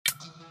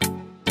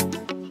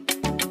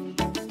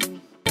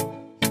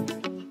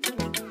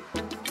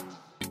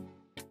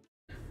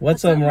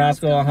What's up,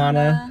 Roscoe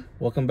Ahana?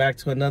 Welcome back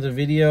to another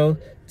video.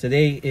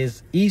 Today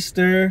is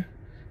Easter.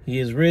 He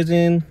is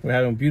risen. We're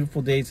having a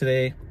beautiful day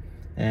today,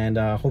 and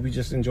hope you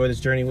just enjoy this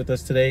journey with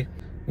us today.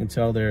 You can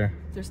tell they're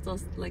still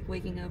like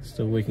waking up.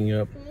 Still waking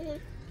up.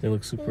 They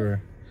look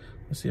super.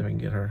 Let's see if I can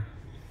get her.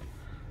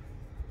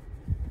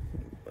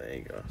 There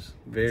you go.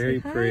 Very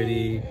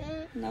pretty.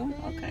 No?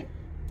 Okay.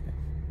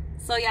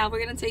 So yeah, we're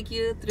gonna take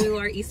you through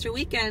our Easter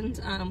weekend.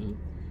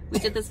 We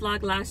did this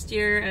vlog last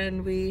year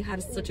and we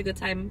had such a good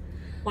time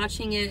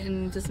watching it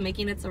and just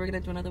making it, so we're gonna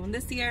do another one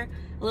this year.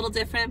 A little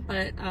different,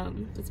 but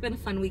it's been a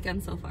fun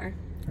weekend so far.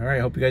 All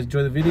right, hope you guys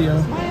enjoy the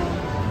video. Smile.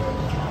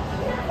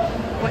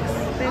 What?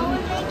 Spin. Are we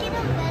making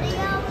a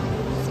video?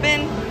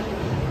 Spin.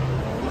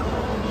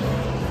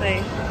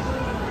 Say.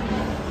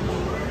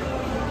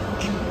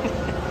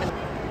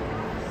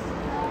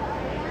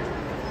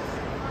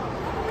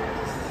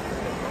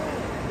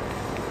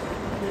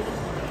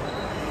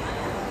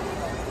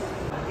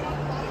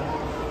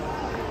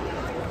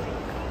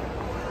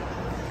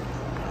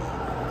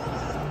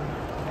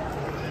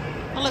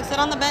 Oh, look, sit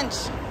on the bench.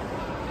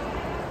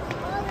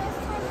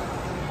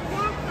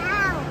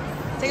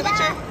 Take a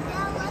picture.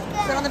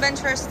 Sit on the bench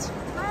first.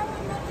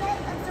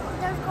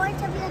 There's going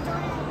to be a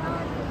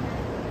donut.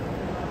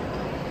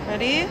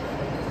 Ready?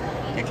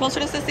 Get closer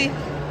to Sissy.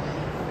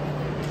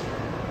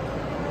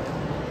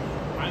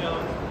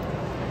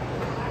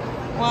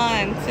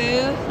 One,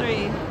 two,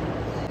 three.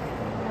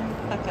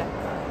 Okay.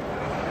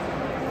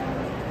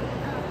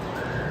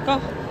 Go.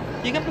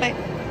 You can play.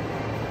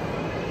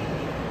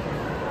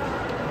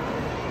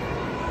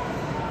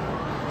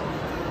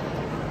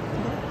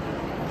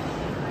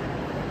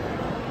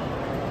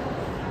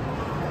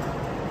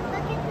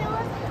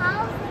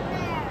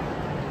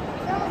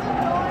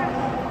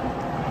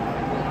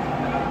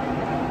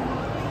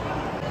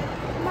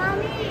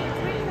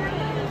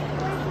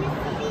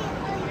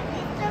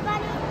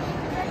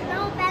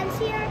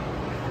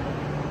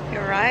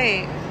 You're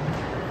right.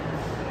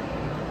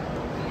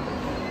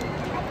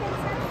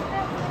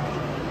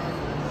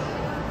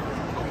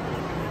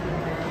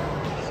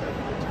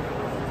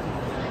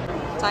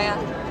 Taya.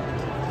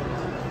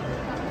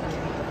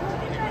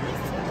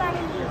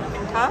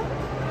 Huh?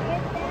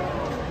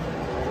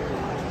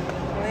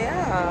 Oh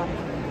yeah.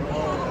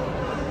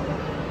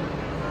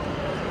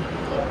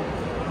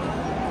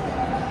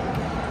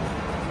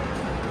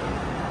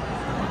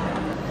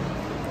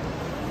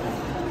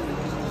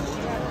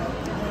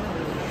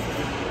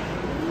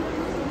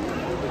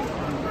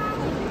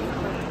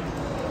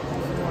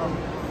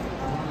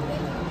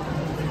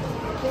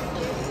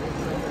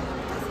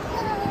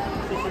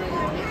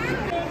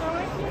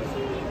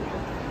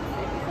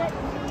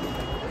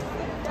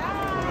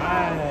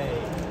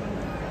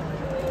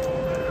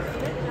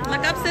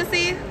 Look up,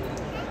 Sissy.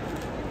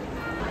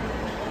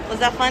 Was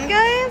that fun,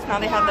 guys? Now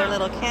they have their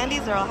little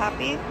candies. They're all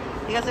happy.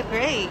 You guys are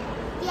great.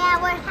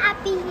 Yeah, we're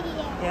happy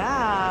here.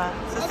 Yeah.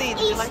 Sissy,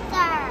 did you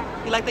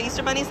like the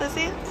Easter bunny,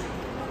 Sissy?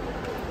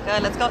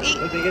 Good. Let's go eat.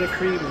 Look, they get a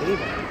free mini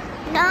bag.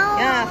 No.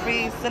 Yeah,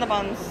 free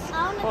Cinnabons.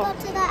 I want to go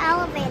to the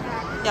elevator.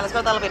 Yeah, let's go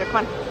to the elevator.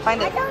 Come on,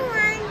 find I it. don't want to.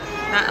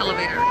 That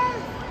elevator.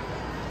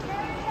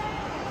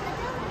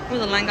 Ooh,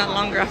 the line got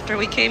longer after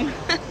we came.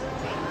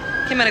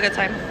 Came at a good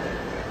time.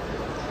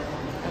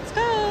 Let's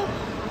go.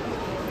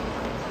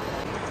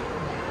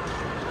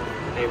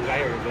 Hey, we got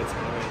here a good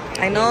time.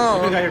 I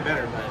know. We got here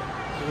better, but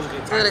it was a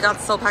good time. Dude, it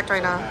got so packed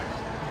right now. Why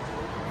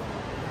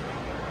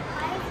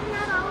is it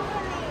not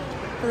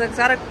opening? Because it's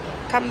gotta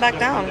come back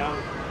down.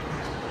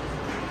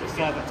 It's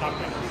got the top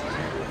down.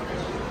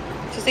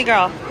 Sissy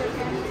girl.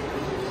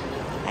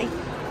 Hi.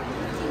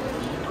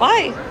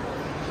 Why?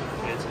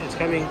 It's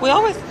coming. We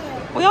always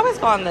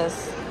go on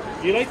this.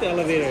 You like the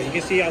elevator? You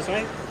can see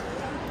outside?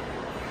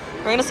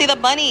 We're gonna see the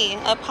bunny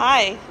up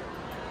high.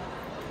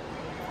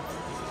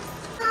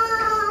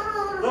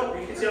 Look,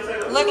 you can see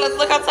outside. Look, let's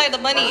look outside the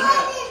bunny.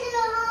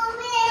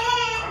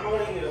 I'm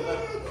holding you. Look.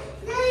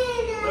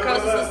 Girl,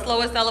 this is the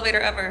slowest elevator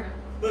ever.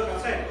 Look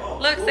outside. Oh.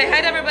 Look, say hi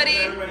to everybody.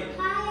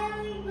 Hi,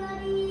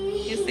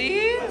 everybody. You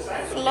see?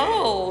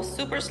 Slow,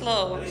 super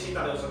slow. At least she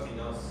thought it was something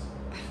else.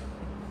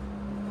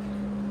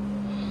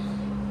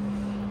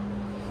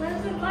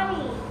 Where's the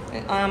bunny?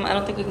 I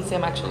don't think we can see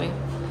him actually.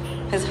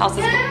 His house is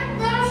There's his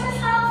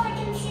house. I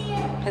can see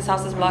it. his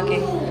house is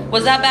blocking.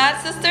 Was that bad,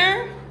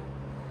 sister?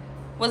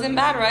 Wasn't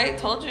bad, right?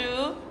 Told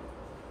you.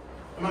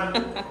 Come on.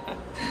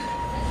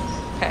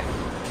 Okay.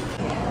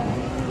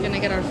 Gonna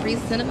get our free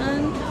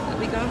cinnamon that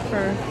we got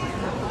for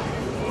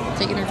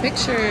taking our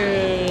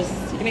pictures.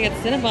 You're gonna get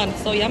cinnamon.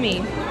 It's so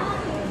yummy.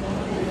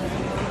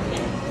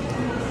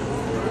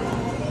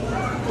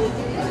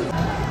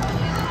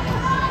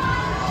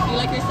 You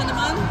like your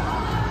cinnamon?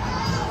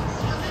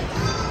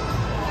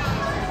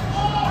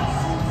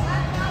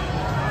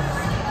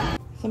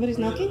 Somebody's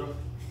knocking?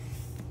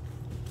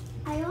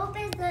 I hope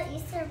it's the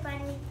Easter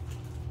bunny.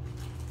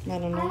 I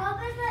don't I know. hope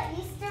it's the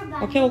Easter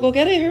bunny. Okay, we'll go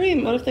get it. Hurry.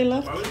 What if they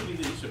left? Why would it be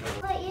the Easter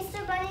bunny? The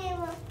Easter bunny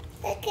was...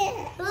 Look at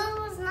who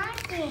was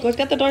knocking. Go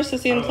get the door,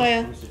 Sissy and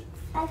Claya.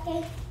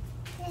 Okay.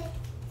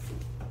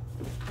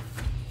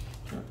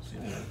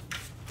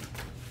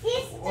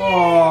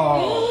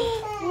 Oh.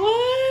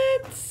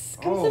 What?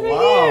 Come Oh, over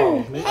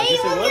wow. here. Maybe I guess it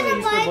was an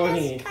Easter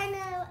bunny. Kind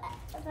of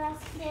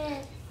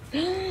basket.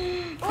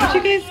 What'd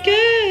you guys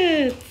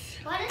get?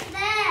 What is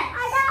that?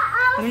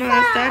 I don't know,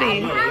 that's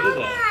Daddy. Oh, look at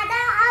that.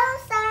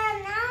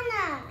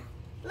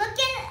 Look at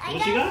I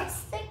What you got?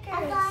 stickers. I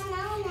got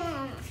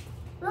Nana.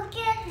 Look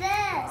at this.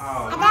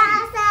 Wow. I got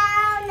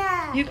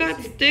Nana. You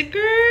got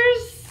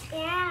stickers?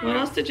 Yeah. What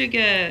else did you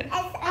get? I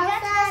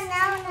got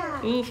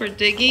Nana. Ooh, for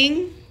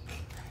digging?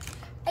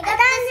 I got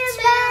this.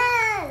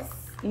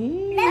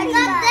 Ooh. I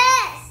got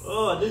this.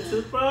 Oh, a new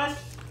toothbrush?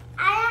 I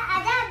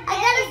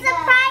got a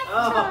surprise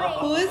Oh.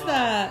 Who is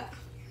that?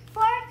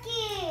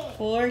 Forky.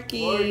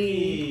 Forky.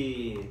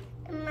 Forky.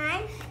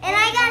 Mine. And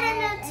I got a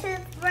new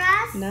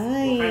toothbrush. What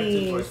kind of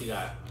toothbrush Nice. you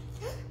got?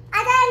 I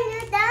got a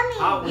new dummy.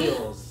 Hot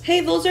Wheels. Hey,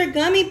 those are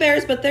gummy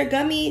bears, but they're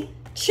gummy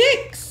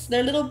chicks.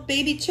 They're little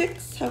baby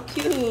chicks. How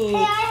cute. Hey,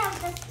 I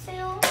have this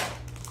too.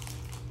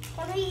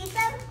 Can we eat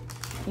them?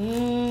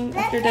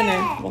 After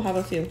dinner, we'll have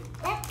a few.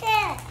 Look at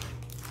guys.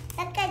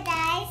 Look at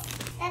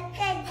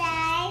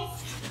guys.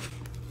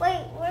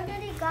 Wait, where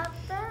did he got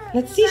that?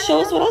 Let's see, show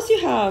us what else you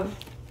have.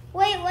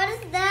 Wait, what is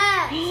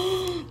that?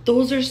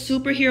 Those are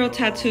superhero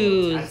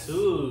tattoos.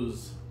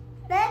 Tattoos.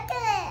 Look at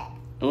it.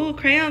 Oh,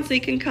 crayons so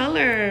you can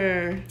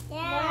color. Yeah.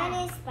 Are there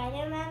any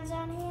Spider-Mans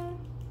on here?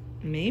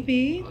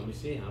 Maybe. Let me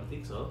see. I don't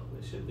think so.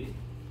 It should be.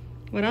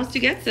 What else did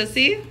you get,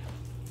 Sissy?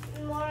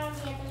 More on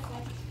the other side.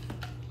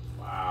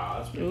 Wow,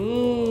 that's pretty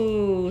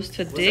cool. Ooh, it's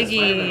to What's that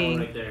Spider-Man one digging.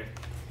 right there?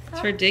 It's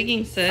for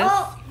digging, sis.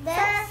 Oh,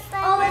 this.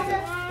 Oh, is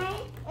it?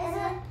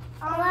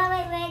 Oh,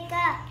 wait,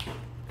 up.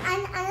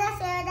 I'm not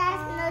sure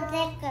that's no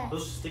sticker.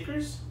 Those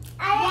stickers?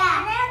 I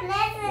got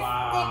blizzard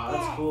Wow, stickers.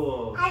 that's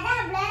cool. I got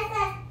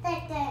blizzard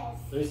stickers.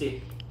 Let me see.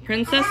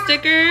 Princess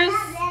stickers.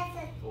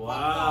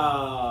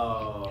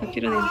 Wow. How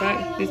cute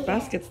are these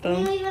baskets, Can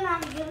you though? even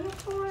have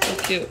unicorn? So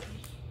cute.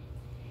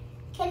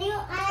 Can you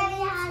have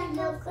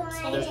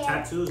unicorn? There's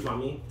tattoos,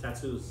 mommy.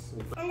 Tattoos.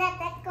 And that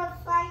goes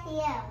for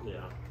here.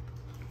 Yeah.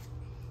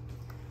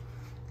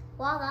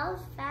 Wow, that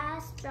was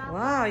fast. Drop.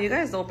 Wow, you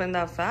guys opened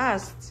that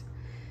fast.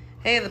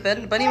 Hey, the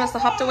bunny must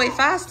have hopped away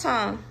fast,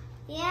 huh?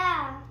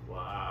 Yeah.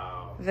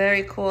 Wow.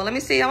 Very cool. Let me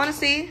see. I want to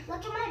see.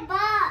 Look at my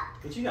butt.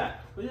 What you got?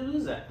 What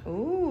is that?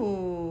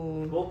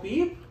 Ooh. Bo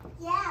Peep?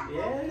 Yeah.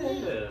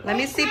 Yeah. Let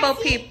me see Bo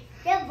Peep.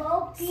 The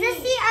Bo Peep.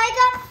 Sissy, I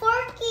got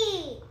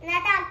Forky. And I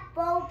got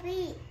Bo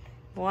Peep.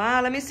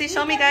 Wow, let me see.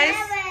 Show me, guys.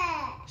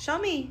 I Show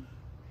me.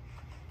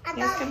 got,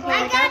 You guys can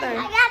play together.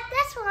 I got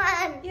this one.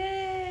 I'm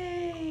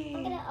Yay.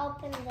 gonna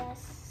open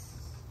this.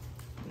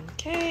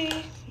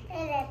 Okay.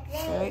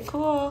 Very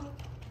cool.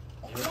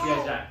 What you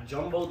guys got?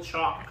 Jumbo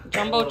chalk.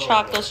 Jumbo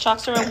chalk. Those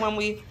chalks are when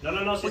we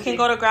No. we can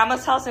go to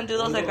Grandma's house and do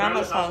those at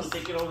Grandma's house.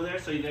 Take it over there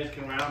so you guys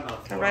can write on the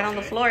floor. Right on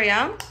the floor,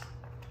 yeah?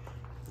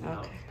 No.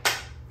 Okay.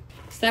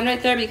 Stand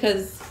right there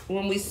because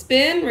when we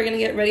spin, we're gonna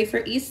get ready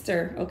for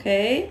Easter,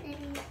 okay?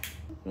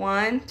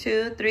 1,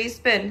 2, 3,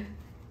 spin.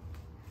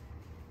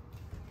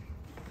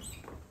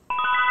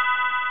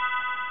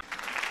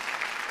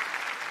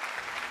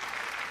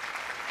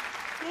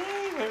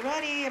 Yay, we're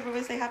ready.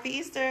 Everybody say Happy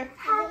Easter.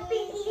 Happy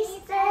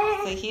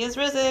Easter. Say He is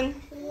risen.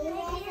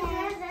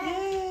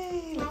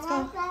 Yay, let's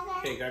go.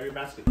 Okay, grab your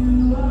basket.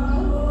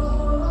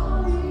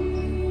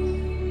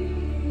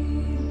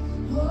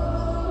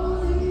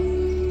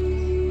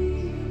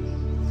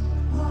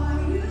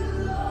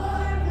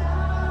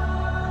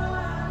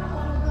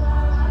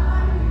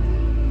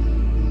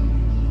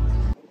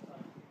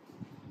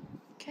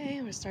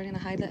 Okay, we're starting to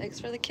hide the eggs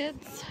for the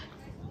kids.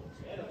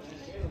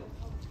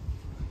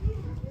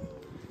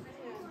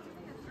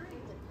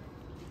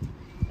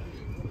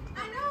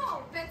 I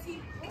know,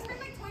 Betsy. Expect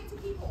like 22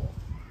 people.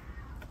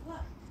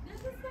 What?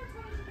 This is not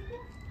 22 people?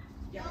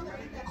 Yeah, no,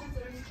 that's just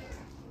 32.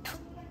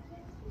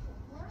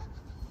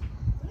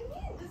 What do you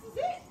mean? This is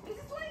it. This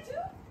is 22?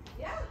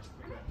 Yeah.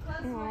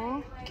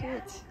 Aw,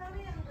 cute.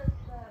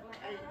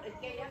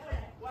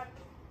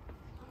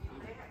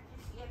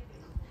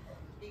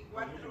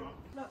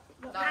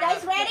 You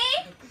guys ready?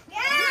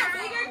 Yeah.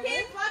 Bigger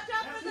kids, watch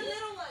out for the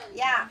little ones.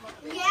 Yeah.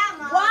 Yeah,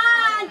 Mom.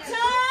 1, 2,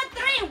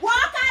 3.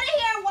 Walk out of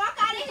here. Walk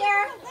out of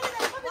here.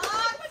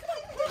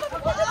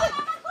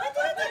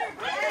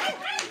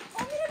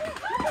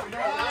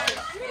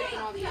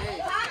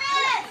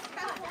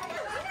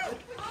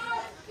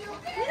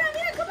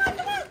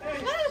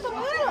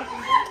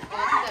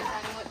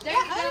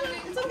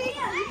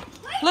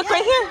 Look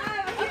right here.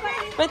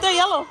 Right there,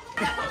 yellow.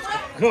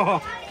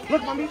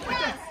 Look, mommy. Right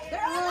there.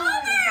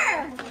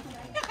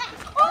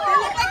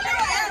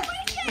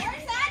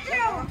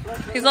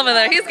 He's over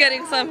there. He's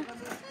getting some.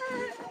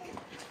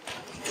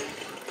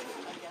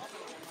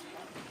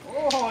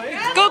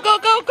 Go, go, go,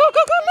 go, go,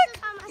 go, look.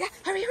 Yeah,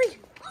 hurry, hurry.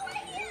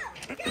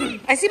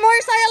 I see more,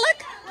 Isaiah, look.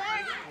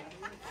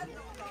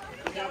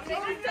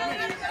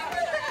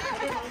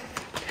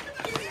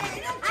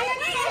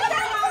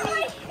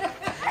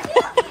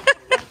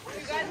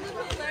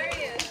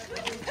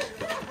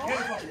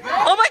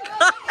 Oh my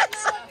God.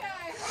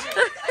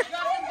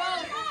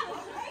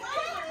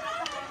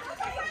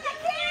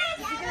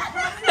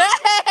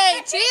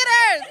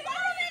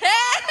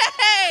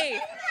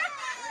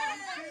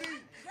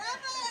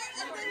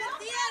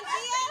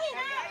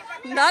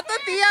 Not the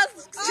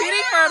tias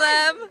cheating for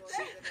them.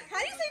 How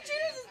do you say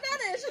cheaters in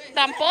Spanish?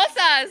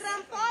 Tramposas.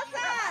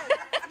 Tramposas.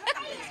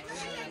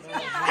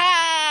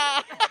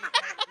 Ah.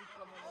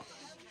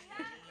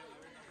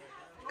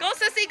 Go,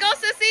 sissy, go,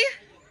 sissy.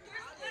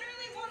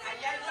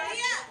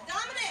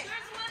 Dominic.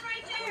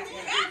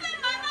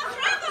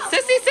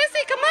 Sissy,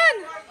 sissy, come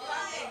on.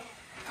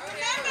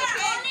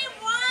 Only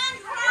one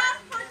cross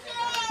per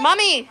kid.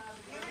 Mommy.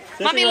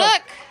 Mommy,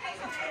 look.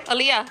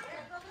 Aaliyah.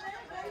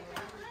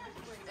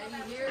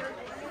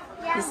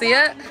 You see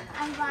it?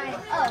 I'm fine.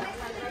 Oh.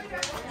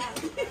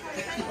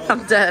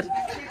 I'm dead.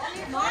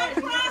 One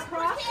cross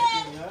per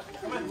kid.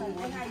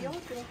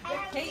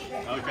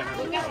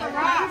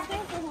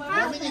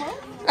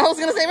 I was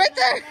gonna say right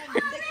there.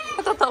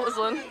 I thought that was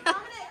one.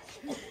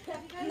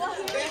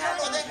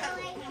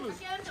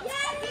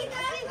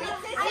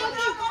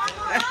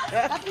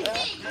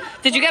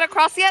 Did you get a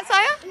cross yet,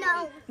 Saya?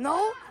 No.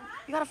 No?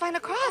 You gotta find a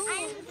cross.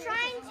 I'm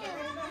trying to.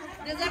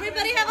 Does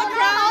everybody have a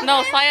cross?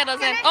 No, Saya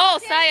doesn't. Oh,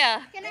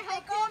 Saya. Can I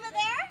help go over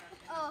there?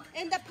 Oh.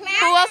 In the plant?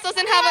 Who else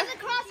doesn't have a...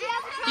 Cross,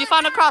 You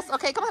found a cross.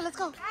 Okay, come on, let's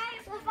go.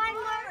 We'll find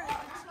more.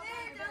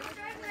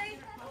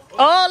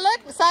 Oh,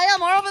 look, Saya,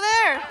 more over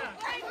there.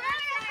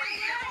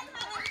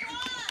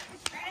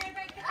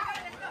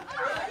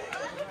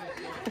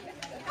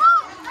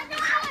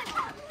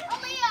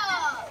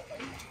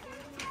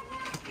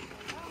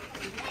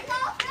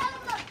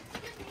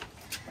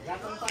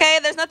 Okay,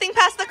 there's nothing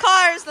past the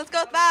cars. Let's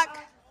go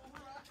back.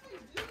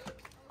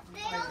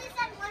 They only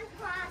said one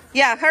cross.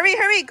 Yeah, hurry,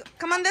 hurry.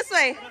 Come on this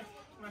way.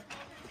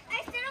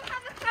 I still don't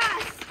have a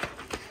cross.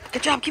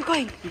 Good job. Keep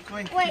going. Keep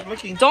going. Wait. Keep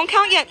looking. Don't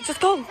count yet. Just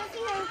go. Let's see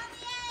her.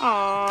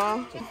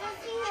 Aww. Let's see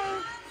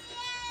her.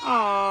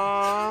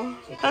 Aww.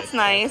 That's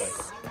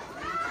nice.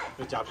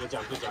 Good job. Good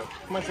job. Good job.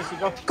 Come on, sissy,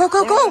 go. Go,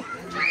 go, go.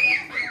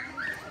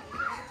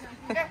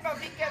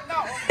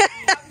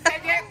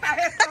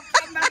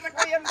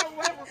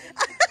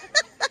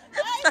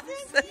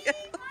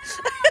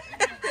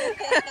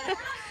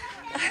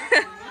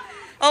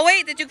 Oh,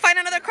 wait. Did you find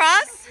another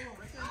cross?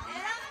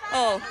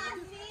 Oh.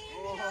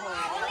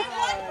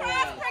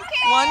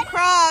 One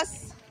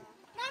cross.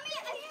 Mommy, I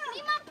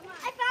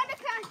found a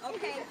cross.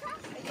 Okay.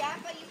 Yeah,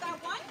 but you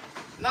got one?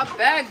 My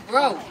bag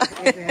broke.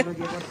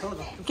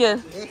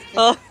 Good.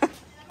 Oh.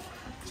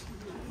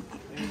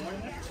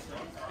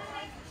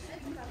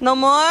 No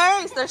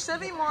more? There should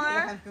be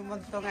more.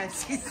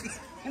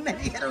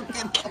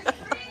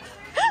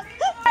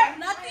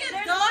 Not the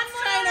adults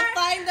trying to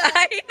find them.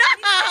 I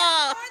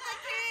know. For the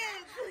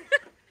kids.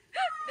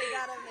 They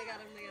got him.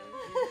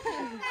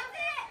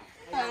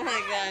 Oh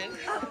my god.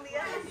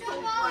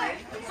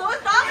 So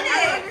is Dominic. I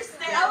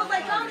understand. I was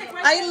like, Dominic,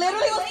 right? I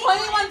literally was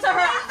pointing one to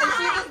her and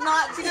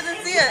she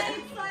didn't see it.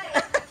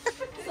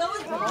 So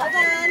is Hold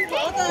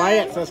on.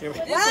 Quiet, sissy.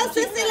 Wow,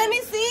 sissy, let me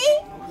see.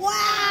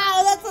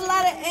 Wow, that's a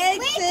lot of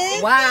eggs,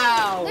 sis.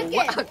 Wow. That's the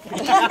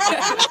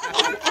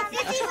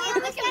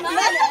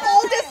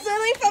oldest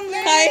sibling from the I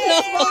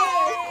know.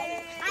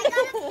 I got a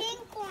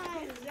pink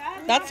one.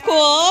 That's cool.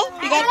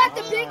 You I got got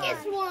the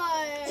biggest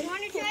one. You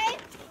want to try?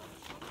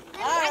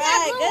 All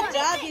right, good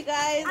job, you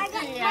guys. I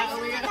got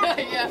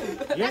Yeah.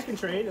 You guys can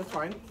trade. That's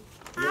fine.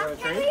 You want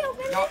to trade?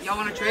 Y'all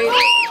want to trade?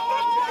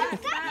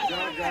 Good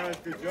job, guys.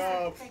 Good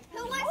job.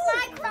 Who wants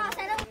my cross? I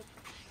don't.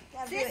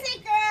 Sissy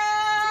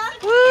girl.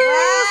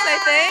 Woo, say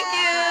thank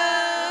you.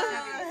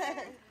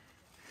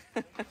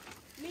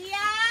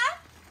 Mia.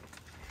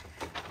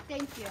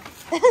 Thank you.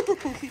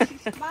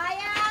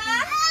 Maya.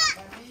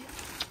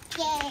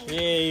 Yay.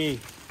 Yay.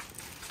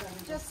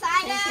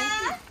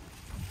 Josiah.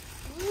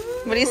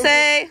 What do you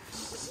say?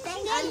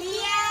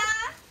 Aaliyah.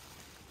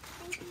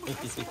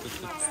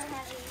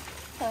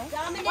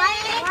 Dominic.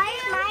 Why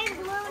is mine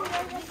blue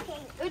and yours is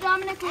pink? Oh,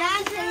 Dominic,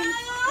 Andrew.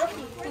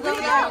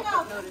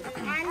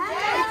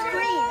 it's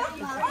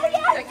green.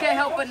 I can't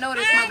help but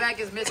notice my bag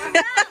is missing.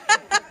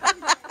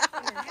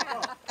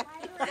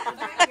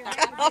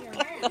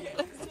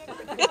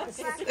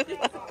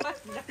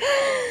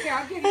 Here,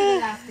 I'll give you the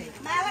last thing.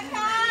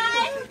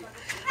 Malachi.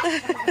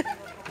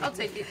 I'll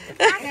take it.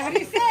 What do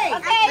you say?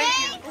 Okay,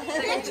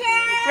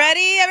 picture.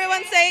 Ready?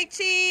 Everyone say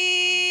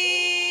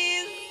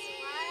cheese.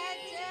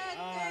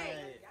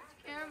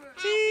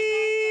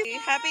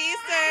 Cheese. Happy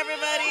Easter,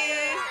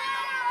 everybody.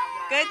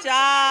 Good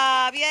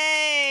job.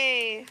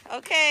 Yay.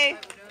 Okay.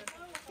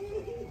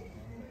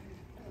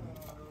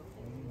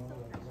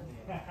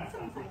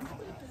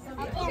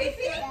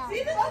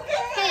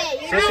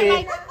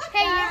 Hey,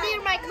 you're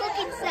near my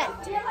cooking set.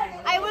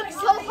 I worked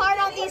so hard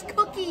on these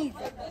cookies.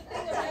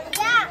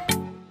 Yeah.